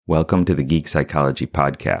Welcome to the Geek Psychology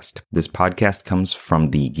Podcast. This podcast comes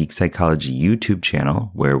from the Geek Psychology YouTube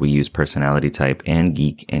channel, where we use personality type and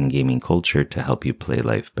geek and gaming culture to help you play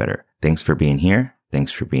life better. Thanks for being here.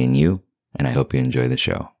 Thanks for being you. And I hope you enjoy the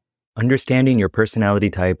show. Understanding your personality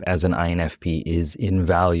type as an INFP is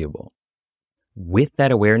invaluable. With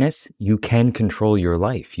that awareness, you can control your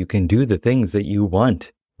life. You can do the things that you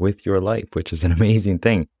want with your life, which is an amazing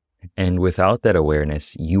thing. And without that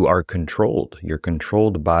awareness, you are controlled. You're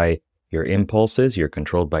controlled by your impulses. You're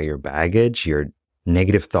controlled by your baggage, your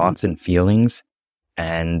negative thoughts and feelings.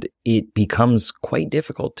 And it becomes quite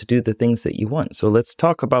difficult to do the things that you want. So let's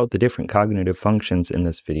talk about the different cognitive functions in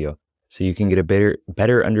this video so you can get a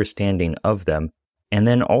better understanding of them. And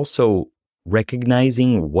then also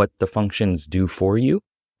recognizing what the functions do for you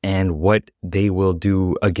and what they will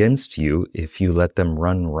do against you if you let them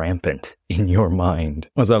run rampant in your mind.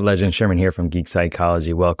 What's up, Legend? Sherman here from Geek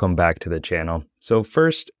Psychology. Welcome back to the channel. So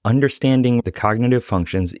first, understanding the cognitive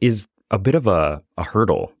functions is a bit of a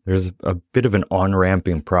hurdle. There's a bit of an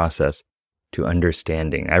on-ramping process to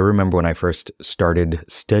understanding. I remember when I first started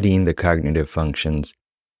studying the cognitive functions,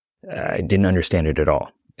 I didn't understand it at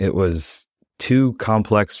all. It was too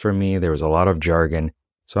complex for me. There was a lot of jargon.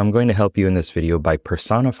 So I'm going to help you in this video by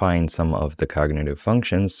personifying some of the cognitive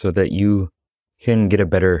functions so that you can get a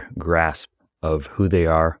better grasp of who they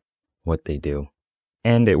are, what they do.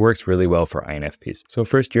 And it works really well for INFPs. So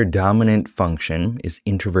first, your dominant function is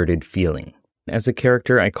introverted feeling. As a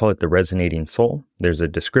character, I call it the resonating soul. There's a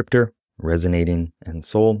descriptor, resonating, and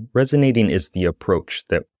soul. Resonating is the approach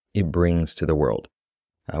that it brings to the world.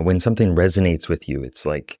 When something resonates with you, it's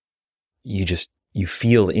like you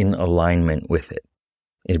feel in alignment with it.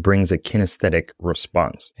 It brings a kinesthetic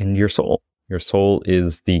response. And your soul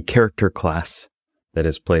is the character class that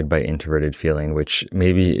is played by introverted feeling, which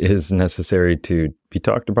maybe is necessary to be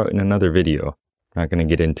talked about in another video. I'm not going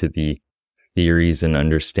to get into the theories and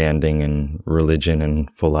understanding and religion and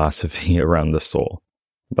philosophy around the soul,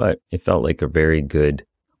 but it felt like a very good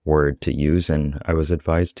word to use, and I was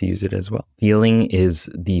advised to use it as well. Feeling is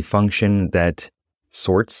the function that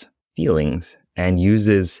sorts feelings and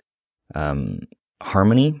uses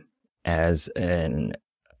harmony as an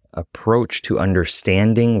approach to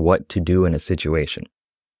understanding what to do in a situation.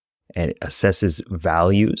 And it assesses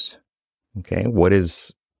values, okay? What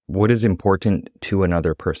is important to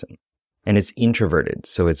another person? And it's introverted,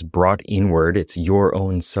 so it's brought inward. It's your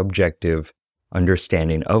own subjective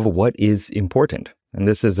understanding of what is important. And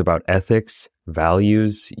this is about ethics,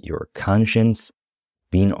 values, your conscience,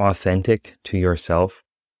 being authentic to yourself.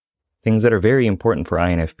 Things that are very important for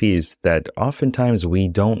INFPs that oftentimes we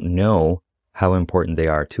don't know how important they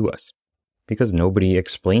are to us because nobody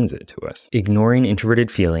explains it to us. Ignoring introverted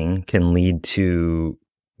feeling can lead to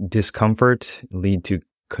discomfort, lead to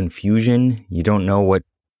confusion. You don't know what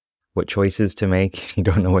choices to make. You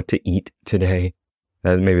don't know what to eat today.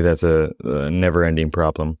 Maybe that's a never-ending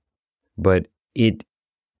problem. But it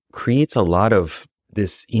creates a lot of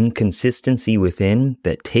this inconsistency within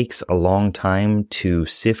that takes a long time to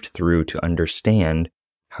sift through to understand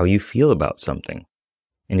how you feel about something.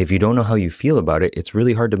 And if you don't know how you feel about it, it's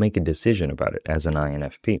really hard to make a decision about it as an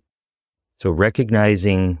INFP. So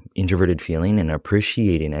recognizing introverted feeling and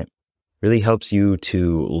appreciating it really helps you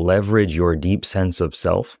to leverage your deep sense of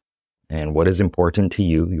self and what is important to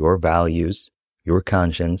you, your values, your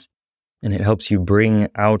conscience. And it helps you bring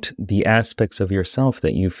out the aspects of yourself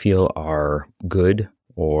that you feel are good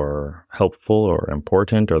or helpful or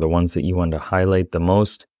important, or the ones that you want to highlight the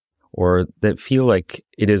most, or that feel like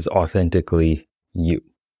it is authentically you,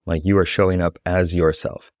 like you are showing up as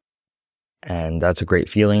yourself. And that's a great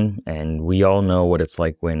feeling. And we all know what it's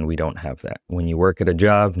like when we don't have that. When you work at a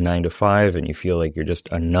job 9 to 5 and you feel like you're just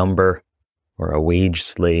a number or a wage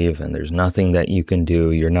slave, and there's nothing that you can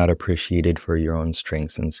do. You're not appreciated for your own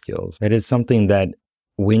strengths and skills. That is something that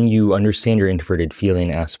when you understand your introverted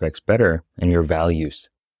feeling aspects better and your values,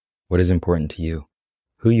 what is important to you,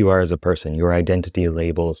 who you are as a person, your identity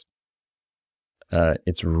labels,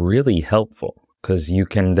 it's really helpful because you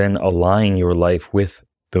can then align your life with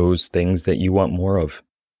those things that you want more of.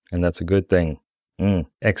 And that's a good thing.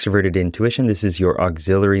 Extroverted intuition, this is your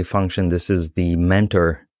auxiliary function. This is the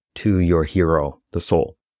mentor to your hero, the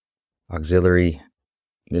soul. Auxiliary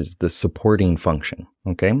is the supporting function,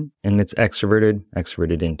 okay? And it's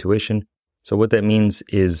extroverted intuition. So what that means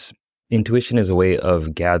is intuition is a way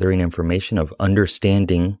of gathering information, of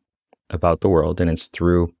understanding about the world, and it's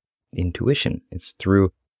through intuition. It's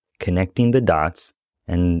through connecting the dots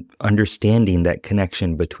and understanding that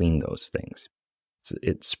connection between those things.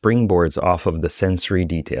 It springboards off of the sensory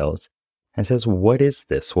details and says, what is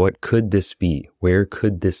this? What could this be? Where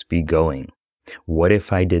could this be going? What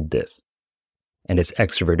if I did this? And it's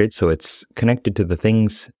extroverted, so it's connected to the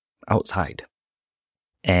things outside.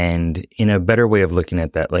 And in a better way of looking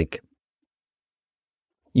at that, like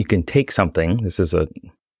you can take something, this is a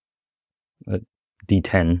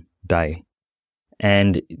D10 die,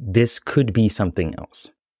 and this could be something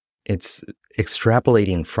else. It's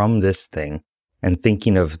extrapolating from this thing and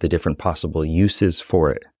thinking of the different possible uses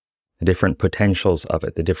for it, the different potentials of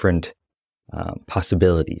it, the different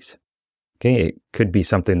possibilities. Okay, it could be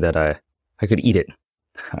something that I could eat it.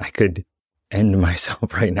 I could end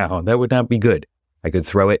myself right now. That would not be good. I could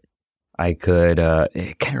throw it. I could,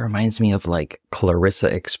 it kind of reminds me of like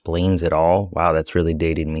Clarissa Explains It All. Wow, that's really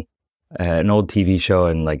dating me. An old TV show,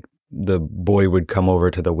 and like the boy would come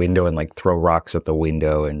over to the window and like throw rocks at the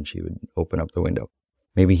window, and she would open up the window.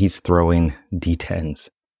 Maybe he's throwing D10s.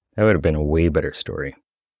 That would have been a way better story.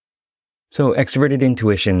 So extroverted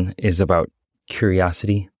intuition is about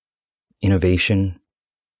curiosity, innovation,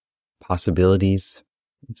 possibilities.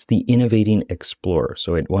 It's the innovating explorer.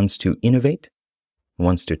 So it wants to innovate, it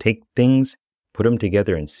wants to take things, put them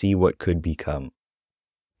together and see what could become.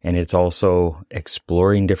 And it's also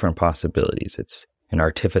exploring different possibilities. It's an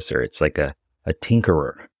artificer. It's like a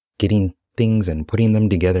tinkerer, getting things and putting them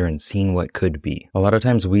together and seeing what could be. A lot of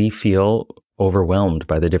times we feel overwhelmed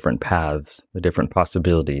by the different paths, the different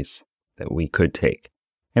possibilities that we could take.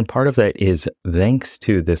 And part of that is thanks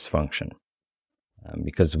to this function,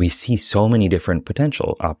 because we see so many different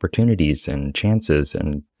potential opportunities and chances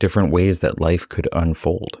and different ways that life could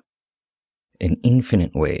unfold in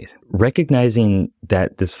infinite ways. Recognizing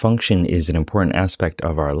that this function is an important aspect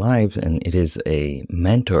of our lives and it is a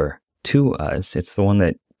mentor to us. It's the one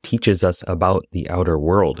that teaches us about the outer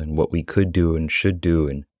world and what we could do and should do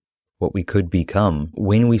and what we could become.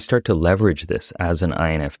 When we start to leverage this as an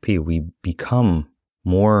INFP, we become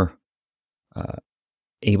more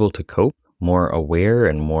able to cope, more aware,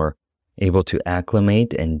 and more able to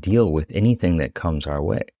acclimate and deal with anything that comes our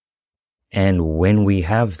way. And when we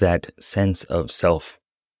have that sense of self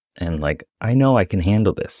and like, I know I can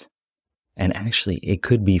handle this, and actually it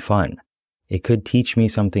could be fun. It could teach me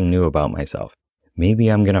something new about myself. Maybe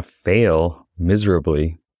I'm going to fail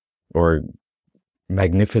miserably or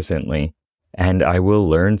magnificently, and I will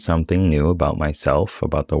learn something new about myself,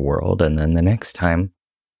 about the world, and then the next time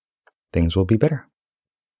things will be better.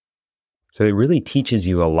 So it really teaches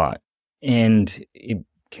you a lot, and it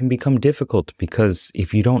can become difficult because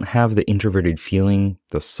if you don't have the introverted feeling,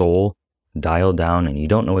 the soul dialed down, and you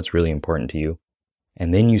don't know what's really important to you,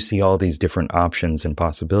 and then you see all these different options and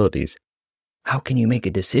possibilities, how can you make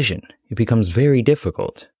a decision? It becomes very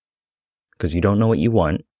difficult because you don't know what you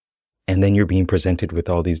want, and then you're being presented with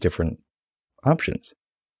all these different options.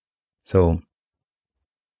 So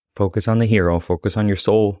focus on the hero, focus on your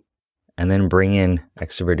soul, and then bring in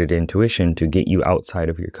extroverted intuition to get you outside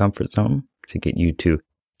of your comfort zone, to get you to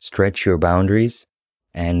stretch your boundaries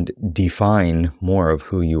and define more of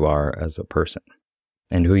who you are as a person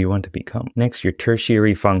and who you want to become. Next, your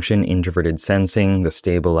tertiary function, introverted sensing, the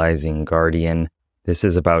stabilizing guardian. This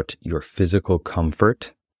is about your physical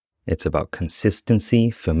comfort. It's about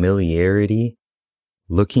consistency, familiarity,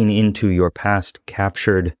 looking into your past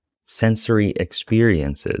captured sensory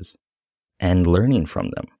experiences and learning from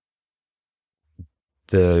them.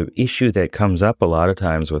 The issue that comes up a lot of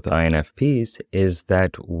times with INFPs is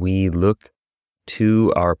that we look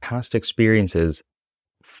to our past experiences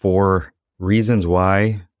for reasons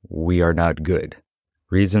why we are not good,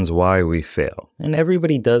 reasons why we fail. And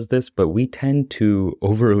everybody does this, but we tend to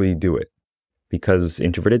overly do it because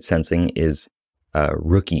introverted sensing is a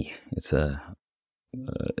rookie. It's a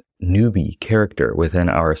newbie character within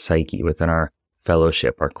our psyche, within our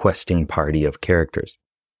fellowship, our questing party of characters.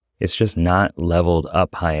 It's just not leveled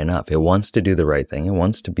up high enough. It wants to do the right thing. It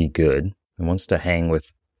wants to be good. It wants to hang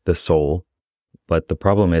with the soul. But the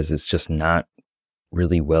problem is it's just not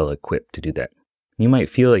really well equipped to do that. You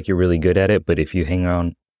might feel like you're really good at it, but if you hang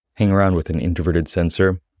around with an introverted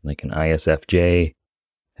sensor, like an ISFJ,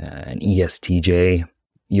 an ESTJ,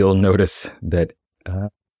 you'll notice that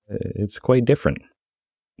it's quite different.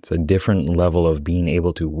 It's a different level of being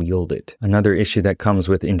able to wield it. Another issue that comes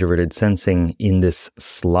with introverted sensing in this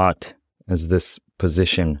slot as this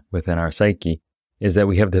position within our psyche is that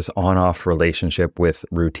we have this on-off relationship with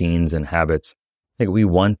routines and habits. Like we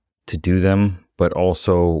want to do them, but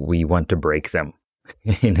also we want to break them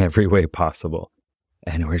in every way possible.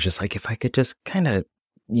 And we're just like, if I could just kind of,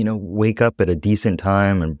 wake up at a decent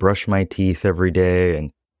time and brush my teeth every day and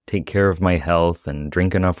take care of my health and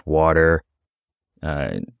drink enough water,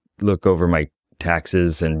 look over my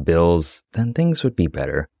taxes and bills, then things would be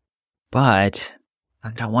better. But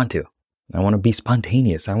I don't want to. I want to be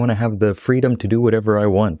spontaneous. I want to have the freedom to do whatever I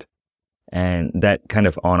want. And that kind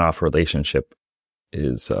of on-off relationship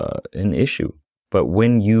is an issue. But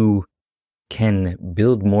when you can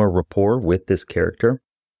build more rapport with this character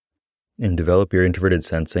and develop your introverted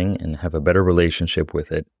sensing and have a better relationship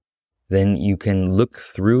with it, then you can look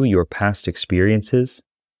through your past experiences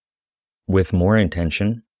with more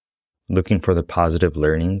intention, looking for the positive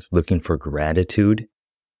learnings, looking for gratitude,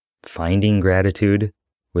 finding gratitude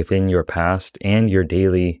within your past and your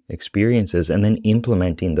daily experiences, and then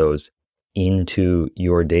implementing those into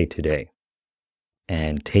your day-to-day.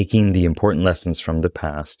 And taking the important lessons from the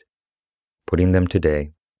past, putting them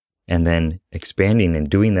today, and then expanding and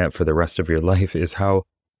doing that for the rest of your life is how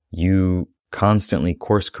you constantly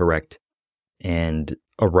course correct and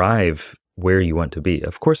arrive where you want to be.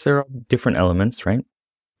 Of course, there are different elements, right?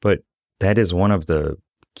 But that is one of the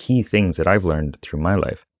key things that I've learned through my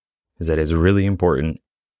life, is that it's really important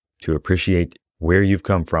to appreciate where you've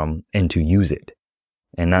come from and to use it,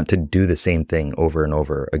 and not to do the same thing over and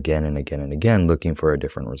over again and again and again, looking for a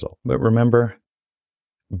different result. But remember,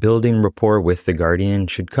 building rapport with the guardian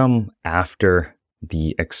should come after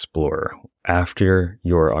the explorer, after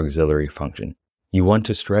your auxiliary function. You want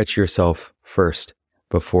to stretch yourself first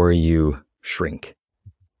before you shrink.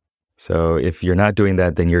 So if you're not doing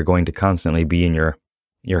that, then you're going to constantly be in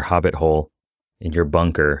your hobbit hole, in your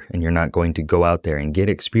bunker, and you're not going to go out there and get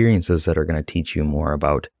experiences that are going to teach you more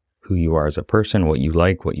about who you are as a person, what you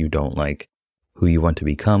like, what you don't like, who you want to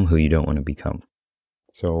become, who you don't want to become.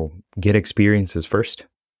 So get experiences first.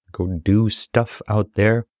 Go do stuff out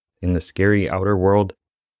there in the scary outer world.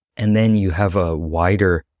 And then you have a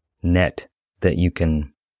wider net that you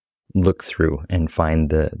can look through and find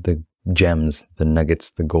the gems, the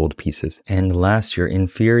nuggets, the gold pieces. And last, your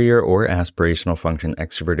inferior or aspirational function,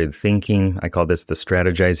 extroverted thinking. I call this the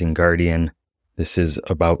strategizing guardian. This is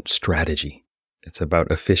about strategy. It's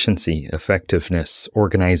about efficiency, effectiveness,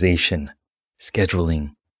 organization,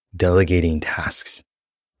 scheduling, delegating tasks.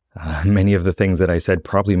 Many of the things that I said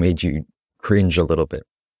probably made you cringe a little bit.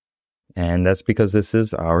 And that's because this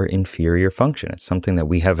is our inferior function. It's something that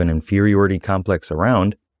we have an inferiority complex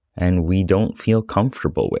around and we don't feel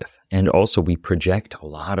comfortable with. And also we project a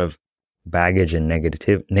lot of baggage and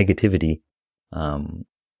negativity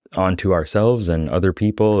onto ourselves and other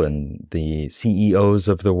people and the CEOs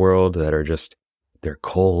of the world that are just, they're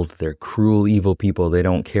cold, they're cruel, evil people. They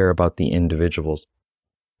don't care about the individuals.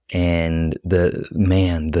 And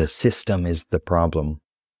the system is the problem.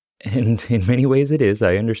 And in many ways it is,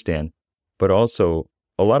 I understand. But also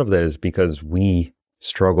a lot of that is because we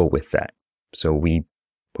struggle with that. So we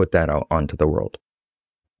put that out onto the world.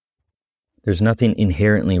 There's nothing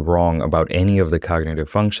inherently wrong about any of the cognitive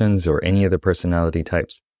functions or any of the personality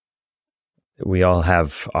types. We all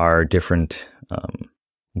have our different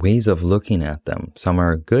ways of looking at them. Some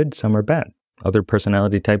are good, some are bad. Other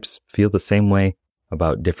personality types feel the same way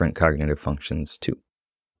about different cognitive functions too.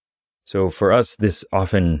 So for us, this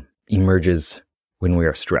often emerges when we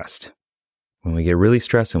are stressed. When we get really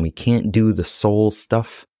stressed and we can't do the soul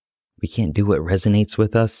stuff, we can't do what resonates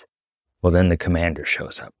with us, well then the commander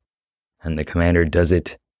shows up. And the commander does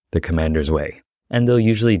it the commander's way. And they'll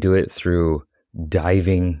usually do it through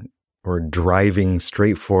diving or driving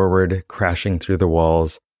straight forward, crashing through the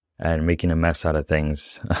walls and making a mess out of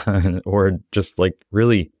things. Or just like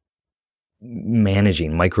really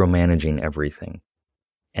micromanaging everything.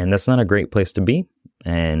 And that's not a great place to be.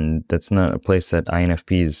 And that's not a place that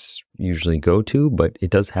INFPs usually go to, but it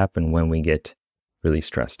does happen when we get really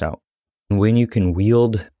stressed out. When you can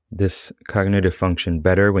wield this cognitive function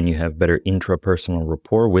better, when you have better intrapersonal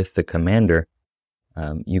rapport with the commander,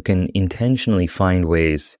 you can intentionally find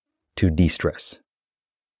ways to de-stress.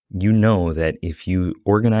 You know that if you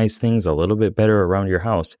organize things a little bit better around your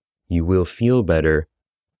house, you will feel better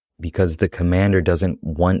because the commander doesn't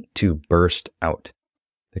want to burst out.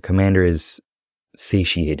 The commander is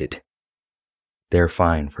satiated. They're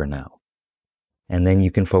fine for now. And then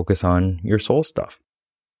you can focus on your soul stuff.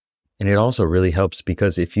 And it also really helps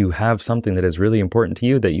because if you have something that is really important to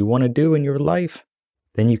you that you want to do in your life,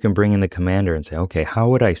 then you can bring in the commander and say, okay, how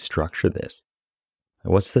would I structure this?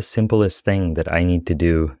 What's the simplest thing that I need to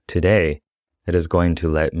do today that is going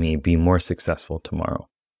to let me be more successful tomorrow?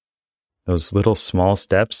 Those little small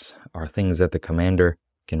steps are things that the commander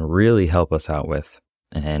can really help us out with.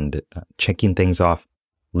 And checking things off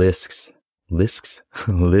lists,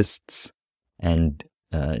 and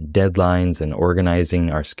deadlines and organizing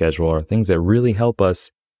our schedule are things that really help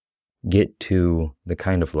us get to the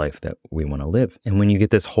kind of life that we want to live. And when you get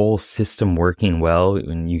this whole system working well,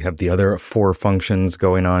 and you have the other 4 functions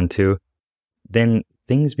going on too, then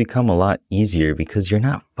things become a lot easier because you're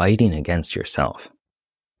not fighting against yourself.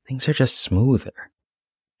 Things are just smoother.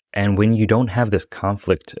 And when you don't have this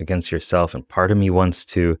conflict against yourself, and part of me wants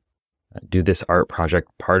to do this art project,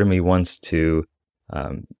 part of me wants to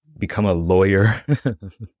become a lawyer,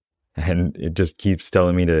 and it just keeps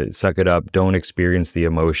telling me to suck it up, don't experience the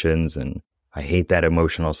emotions, and I hate that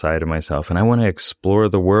emotional side of myself, and I want to explore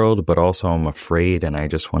the world, but also I'm afraid, and I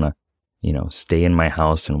just want to, stay in my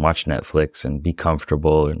house and watch Netflix and be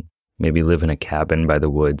comfortable and maybe live in a cabin by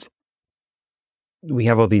the woods. We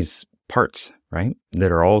have all these parts, right,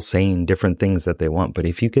 that are all saying different things that they want, but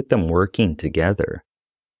if you get them working together,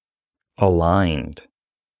 aligned,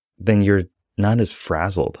 then you're not as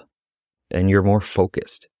frazzled and you're more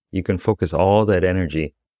focused. You can focus all that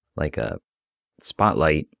energy like a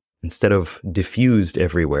spotlight. Instead of diffused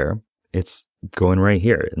everywhere, it's going right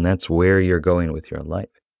here. And that's where you're going with your life.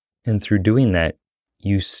 And through doing that,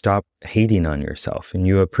 you stop hating on yourself and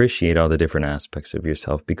you appreciate all the different aspects of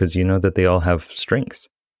yourself because you know that they all have strengths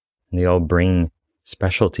and they all bring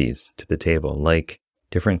specialties to the table. Like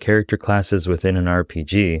different character classes within an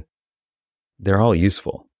RPG, they're all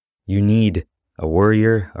useful. You need a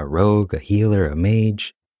warrior, a rogue, a healer, a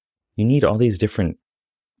mage. You need all these different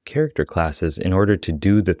character classes in order to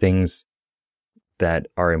do the things that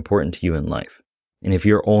are important to you in life. And if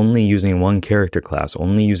you're only using one character class,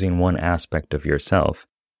 only using one aspect of yourself,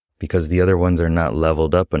 because the other ones are not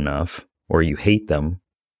leveled up enough, or you hate them,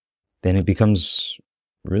 then it becomes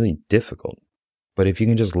really difficult. But if you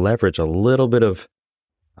can just leverage a little bit of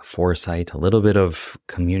foresight, a little bit of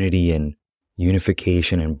community and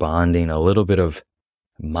unification and bonding, a little bit of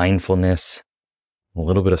mindfulness, a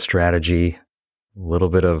little bit of strategy, a little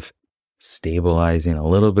bit of stabilizing, a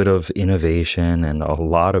little bit of innovation, and a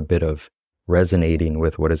lot of bit of resonating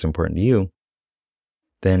with what is important to you,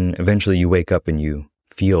 then eventually you wake up and you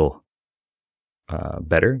feel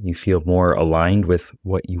better. You feel more aligned with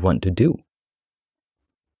what you want to do.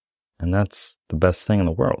 And that's the best thing in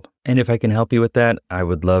the world. And if I can help you with that, I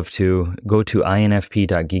would love to go to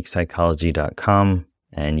infp.geekpsychology.com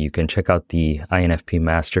and you can check out the INFP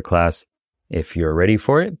Masterclass. If you're ready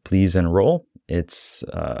for it, please enroll. It's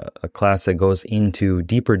a class that goes into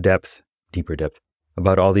deeper depth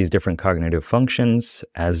about all these different cognitive functions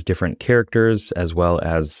as different characters, as well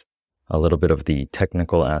as a little bit of the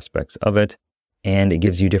technical aspects of it. And it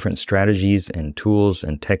gives you different strategies and tools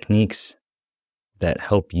and techniques that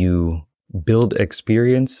help you build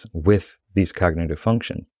experience with these cognitive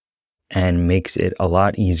functions and makes it a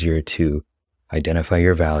lot easier to identify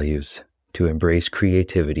your values, to embrace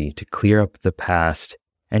creativity, to clear up the past,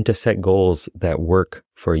 and to set goals that work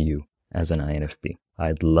for you as an INFP.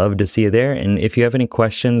 I'd love to see you there. And if you have any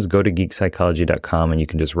questions, go to geekpsychology.com and you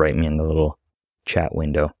can just write me in the little chat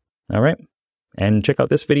window. All right. And check out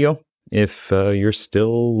this video if you're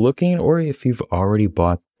still looking or if you've already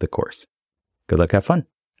bought the course. Good luck. Have fun.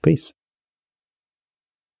 Peace.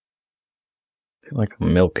 I feel like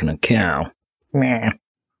I'm milking a cow. Meh.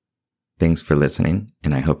 Thanks for listening,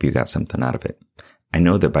 and I hope you got something out of it. I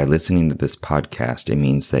know that by listening to this podcast, it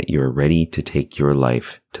means that you're ready to take your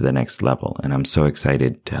life to the next level, and I'm so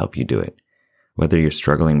excited to help you do it. Whether you're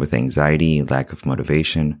struggling with anxiety, lack of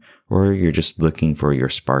motivation, or you're just looking for your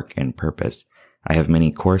spark and purpose, I have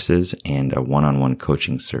many courses and a one-on-one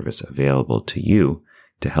coaching service available to you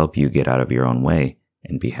to help you get out of your own way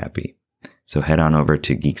and be happy. So head on over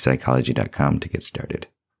to geekpsychology.com to get started.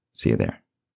 See you there.